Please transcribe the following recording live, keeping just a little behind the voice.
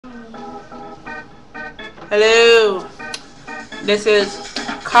Hello. This is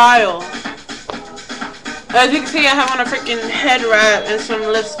Kyle. As you can see, I have on a freaking head wrap and some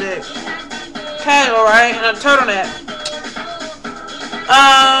lipstick. Casual, right? And a turtleneck.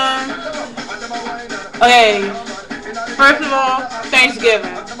 Okay. First of all,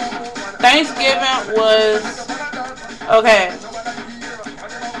 Thanksgiving. Thanksgiving was okay.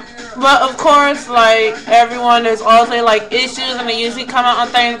 But of course, like everyone, there's also like issues, and they usually come out on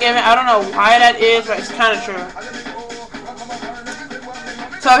Thanksgiving. I don't know why that is, but it's kind of true.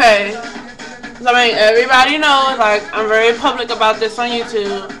 So okay, so I mean, everybody knows, like, I'm very public about this on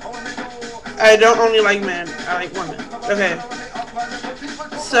YouTube. I don't only like men, I like women. Okay.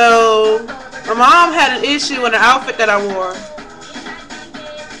 So my mom had an issue with an outfit that I wore,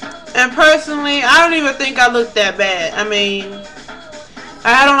 and personally, I don't even think I looked that bad. I mean,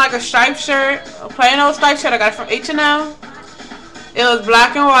 I had on like a striped shirt, a plain old striped shirt I got from H&M. It was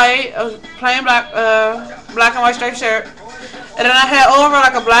black and white. It was plain black and white striped shirt. And then I had over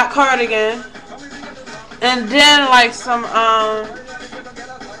like a black cardigan. And then like some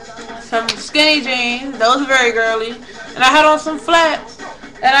skinny jeans. Those were very girly. And I had on some flats.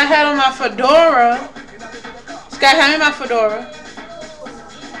 And I had on my fedora. Sky, hand me my fedora.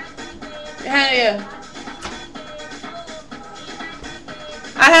 Yeah.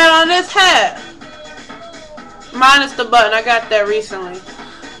 I had on this hat, minus the button. I got that recently.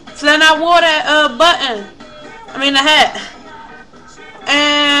 So then I wore that the hat,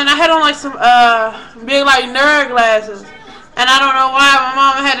 and I had on like some big like nerd glasses. And I don't know why my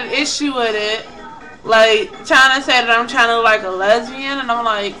mom had an issue with it, like trying to say that I'm trying to look like a lesbian. And I'm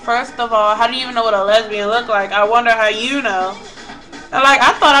like, first of all, how do you even know what a lesbian look like? I wonder how you know. And like,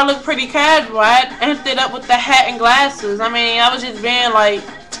 I thought I looked pretty casual. I ended up with the hat and glasses. I mean, I was just being like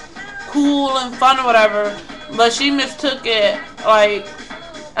cool and fun or whatever. But she mistook it like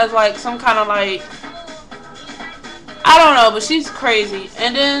as like some kind of like, I don't know, but she's crazy.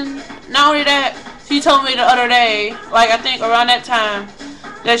 And then not only that, she told me the other day, like I think around that time,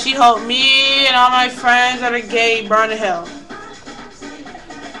 that she hoped me and all my friends that are gay burn in hell.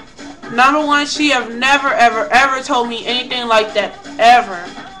 Number one, she have never ever told me anything like that, ever.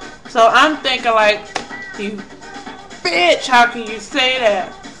 So I'm thinking like, you bitch, how can you say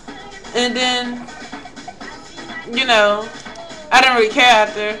that? And then, you know, I didn't really care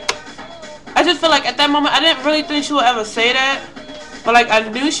after. I just feel like at that moment, I didn't really think she would ever say that. But like, I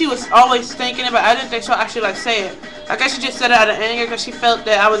knew she was always thinking it, but I didn't think she'll actually like say it. I guess she just said it out of anger because she felt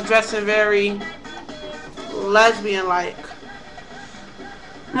that I was dressing very lesbian-like.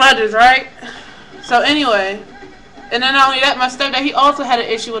 Mothers, right? So anyway, and then not only that, my stepdad, he also had an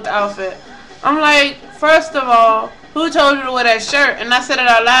issue with the outfit. I'm like, first of all, who told you to wear that shirt? And I said it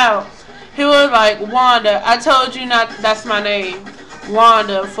out loud. He was like, Wanda, I told you not, that's my name.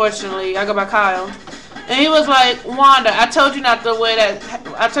 Wanda, unfortunately, I go by Kyle. And he was like, Wanda, I told you not to wear that,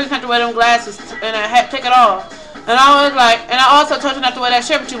 I told you not to wear them glasses and that hat, take it off. And I was like, and I also told you not to wear that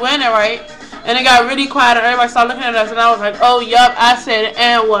shirt, but you wearing it, right? And it got really quiet and everybody started looking at us, and I was like, oh, yup, I said it,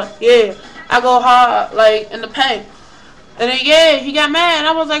 and what? Yeah, I go hard, like, in the paint. And then, yeah, he got mad, and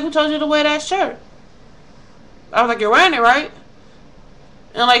I was like, who told you to wear that shirt? I was like, you're wearing it, right?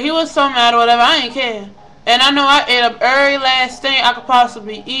 And, like, he was so mad or whatever, I didn't care. And I know I ate up every last thing I could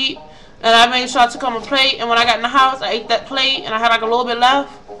possibly eat, and I made sure I took on my plate, and when I got in the house, I ate that plate, and I had, like, a little bit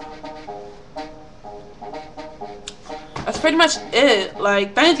left. That's pretty much it.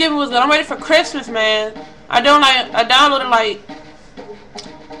 Like, Thanksgiving was good. I'm ready for Christmas, man. I downloaded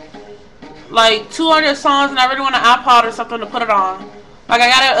like 200 songs, and I really want an iPod or something to put it on. Like, I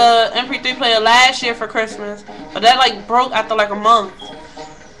got a MP3 player last year for Christmas, but that like broke after like a month.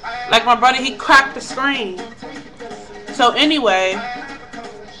 Like, my brother, he cracked the screen. So anyway,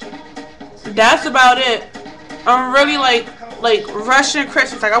 that's about it. I'm really like rushing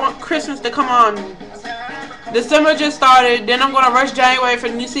Christmas. Like, I want Christmas to come on. December just started, then I'm gonna rush January for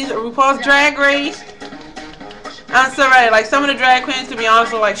the new season of RuPaul's Drag Race. I'm so ready. Like, some of the drag queens, to be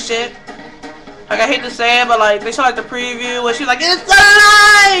honest, are like shit. Like, I hate to say it, but like, they show like the preview where she's like, it's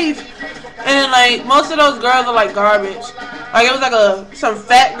alive! And like, most of those girls are like garbage. Like, it was like some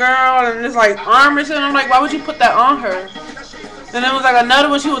fat girl and this like arm or something. I'm like, why would you put that on her? And it was like another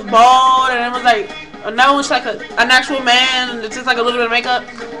one, she was bald, and it was like another one, she's like an actual man, and it's just like a little bit of makeup.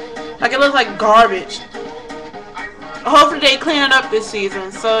 Like, it looks like garbage. Hopefully they clean it up this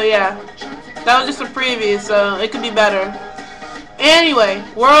season. So yeah, that was just a preview, so it could be better. Anyway,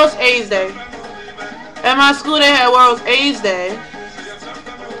 World's AIDS Day. At my school they had World's AIDS Day,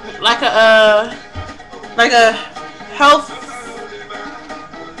 like a health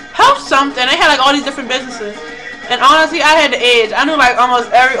something. They had like all these different businesses, And honestly, I had the edge. I knew like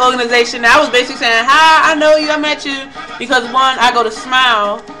almost every organization. I was basically saying, "Hi, I know you. I met you." Because one, I go to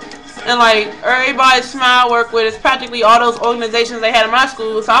Smile, and like everybody Smile work with is practically all those organizations they had in my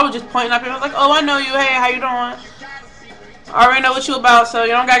school. So I was just pointing up and I was like, "Oh, I know you. Hey, how you doing? I already know what you about, so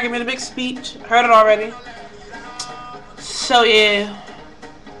you don't gotta give me the big speech. Heard it already." So yeah.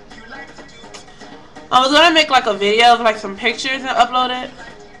 I was gonna make like a video of like some pictures and upload it,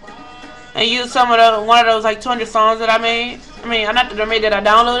 and use some of the one of those like 200 songs that I made. I mean, not that I made, that I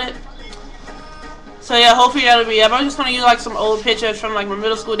downloaded. So yeah, hopefully that'll be up. I'm just gonna use like some old pictures from like my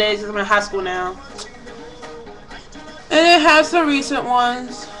middle school days because I'm in high school now, and it has some recent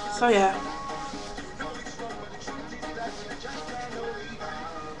ones. So yeah,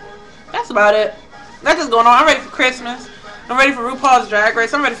 that's about it. That's just going on. I'm ready for Christmas. I'm ready for RuPaul's Drag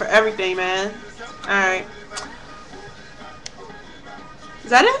Race. I'm ready for everything, man. Alright. Is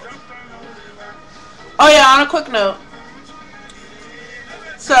that it? Oh yeah, on a quick note.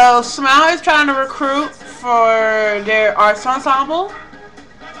 So, Smile is trying to recruit for their arts ensemble.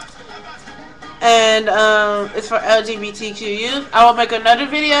 And it's for LGBTQ youth. I will make another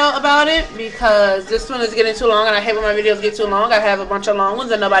video about it because this one is getting too long and I hate when my videos get too long. I have a bunch of long ones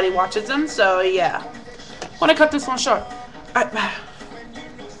and nobody watches them. So yeah. I want to cut this one short. Alright, bye.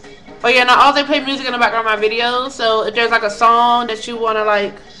 Oh yeah, now also play music in the background of my videos, so if there's like a song that you want to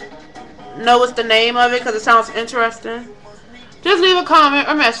like know what's the name of it because it sounds interesting, just leave a comment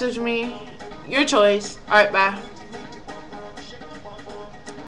or message me. Your choice. Alright, bye.